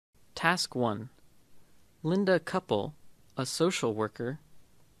Task 1. Linda Couple, a social worker,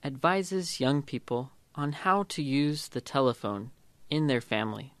 advises young people on how to use the telephone in their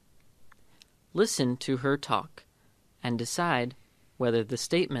family. Listen to her talk and decide whether the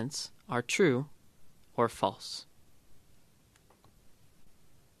statements are true or false.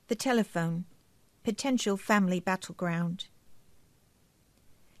 The telephone, potential family battleground.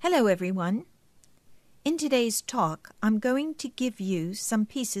 Hello, everyone. In today's talk, I'm going to give you some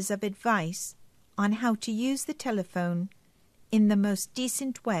pieces of advice on how to use the telephone in the most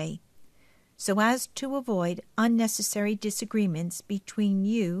decent way so as to avoid unnecessary disagreements between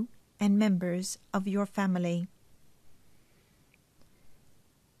you and members of your family.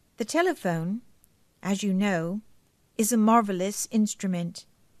 The telephone, as you know, is a marvelous instrument,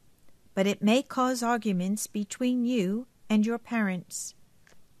 but it may cause arguments between you and your parents.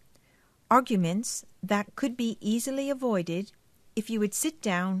 Arguments that could be easily avoided if you would sit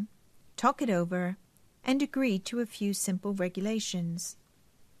down, talk it over, and agree to a few simple regulations.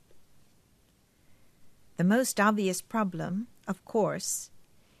 The most obvious problem, of course,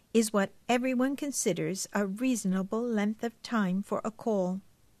 is what everyone considers a reasonable length of time for a call.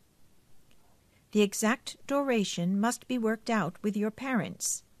 The exact duration must be worked out with your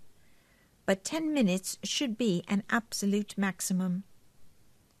parents, but 10 minutes should be an absolute maximum.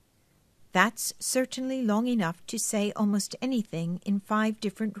 That's certainly long enough to say almost anything in 5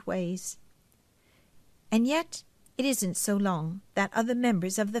 different ways. And yet, it isn't so long that other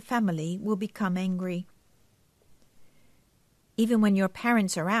members of the family will become angry. Even when your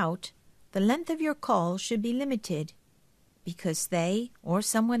parents are out, the length of your call should be limited, because they, or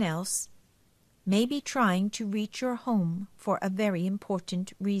someone else, may be trying to reach your home for a very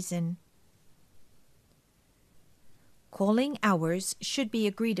important reason. Calling hours should be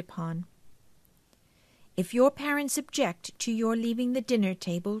agreed upon. If your parents object to your leaving the dinner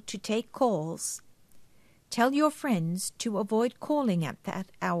table to take calls, tell your friends to avoid calling at that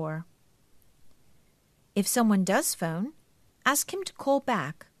hour. If someone does phone, ask him to call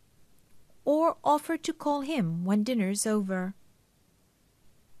back, or offer to call him when dinner's over.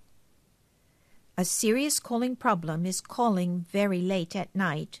 A serious calling problem is calling very late at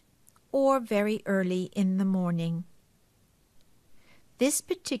night or very early in the morning. This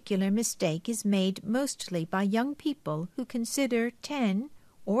particular mistake is made mostly by young people who consider 10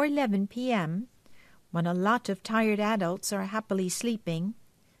 or 11 p.m., when a lot of tired adults are happily sleeping,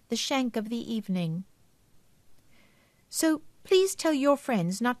 the shank of the evening. So please tell your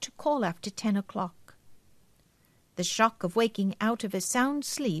friends not to call after 10 o'clock. The shock of waking out of a sound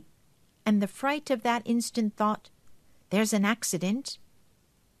sleep and the fright of that instant thought, "There's an accident,"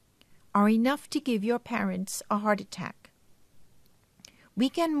 are enough to give your parents a heart attack.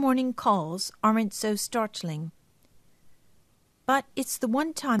 Weekend morning calls aren't so startling, but it's the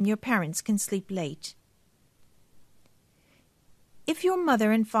one time your parents can sleep late. If your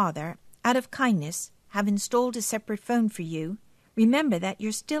mother and father, out of kindness, have installed a separate phone for you, remember that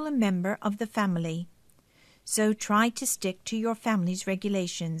you're still a member of the family, so try to stick to your family's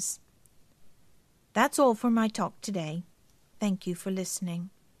regulations. That's all for my talk today. Thank you for listening.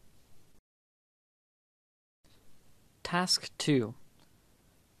 Task 2.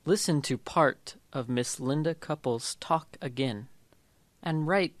 Listen to part of Miss Linda Couple's talk again and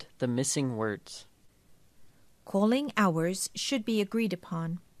write the missing words. Calling hours should be agreed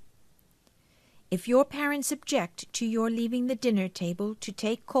upon. If your parents object to your leaving the dinner table to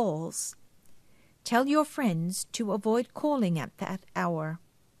take calls, tell your friends to avoid calling at that hour.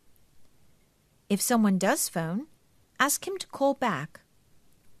 If someone does phone, ask him to call back,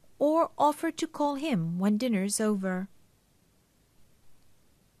 or offer to call him when dinner's over.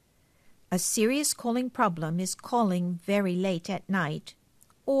 A serious calling problem is calling very late at night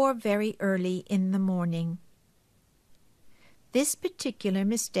or very early in the morning. This particular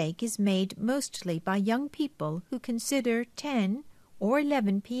mistake is made mostly by young people who consider 10 or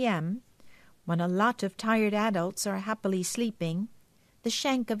 11 p.m., when a lot of tired adults are happily sleeping, the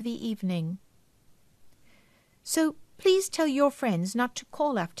shank of the evening. So please tell your friends not to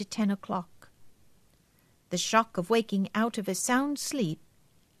call after 10 o'clock. The shock of waking out of a sound sleep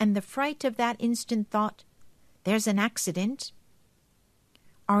and the fright of that instant thought, "There's an accident,"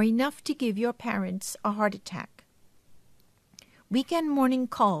 are enough to give your parents a heart attack. Weekend morning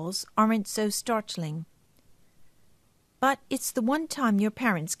calls aren't so startling, but it's the one time your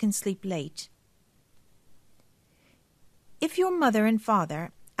parents can sleep late. If your mother and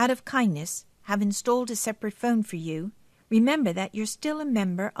father, out of kindness, have installed a separate phone for you, remember that you're still a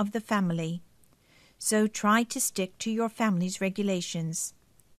member of the family, so try to stick to your family's regulations.